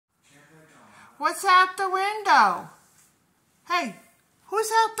What's out the window? Hey,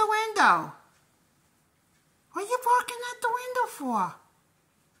 who's out the window? What are you barking at the window for?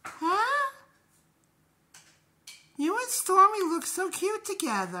 Huh? You and Stormy look so cute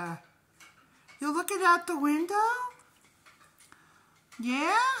together. You're looking out the window?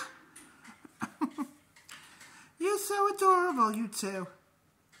 Yeah? You're so adorable, you two.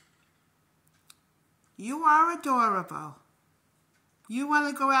 You are adorable. You want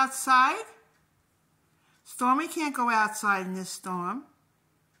to go outside? Stormy can't go outside in this storm.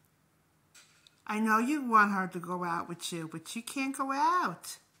 I know you want her to go out with you, but she can't go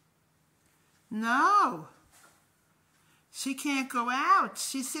out. No. She can't go out.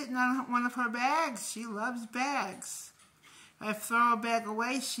 She's sitting on one of her bags. She loves bags. If I throw a bag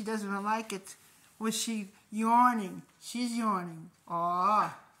away, she doesn't like it. Was she yawning? She's yawning.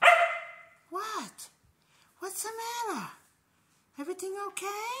 Oh. What? What's the matter? Everything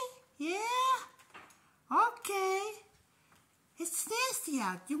okay? Yeah? Okay. It's nasty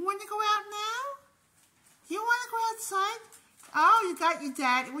out. You want to go out now? You want to go outside? Oh, you got your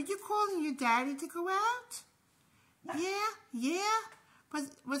daddy. Were you calling your daddy to go out? Yeah?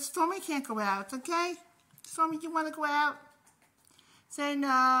 But Stormy can't go out, okay? Stormy, you want to go out? Say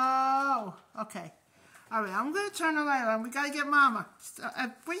no. Okay. All right, I'm going to turn the light on. We got to get Mama.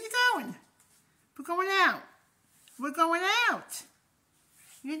 Where you going? We're going out. We're going out.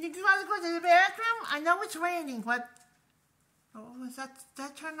 You got to go to the bathroom? I know it's raining, but... Oh, is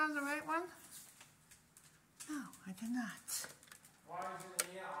that turned on the right one? No, I did not. Why isn't the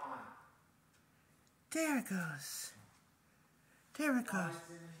heater on? There it goes. There it goes. Why isn't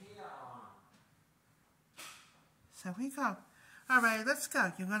the heater on? So we go. All right, let's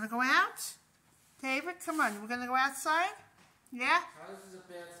go. You gonna go out? David, come on. We're gonna go outside? Yeah? Oh, this is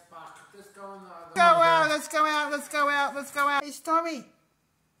a bad spot. Let's go in the other Go out. Let's go out. Let's go out. Let's go out. Hey, Stormy.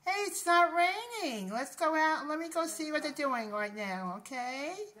 Hey, it's not raining. Let's go out. Let me go see what they're doing right now,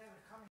 okay?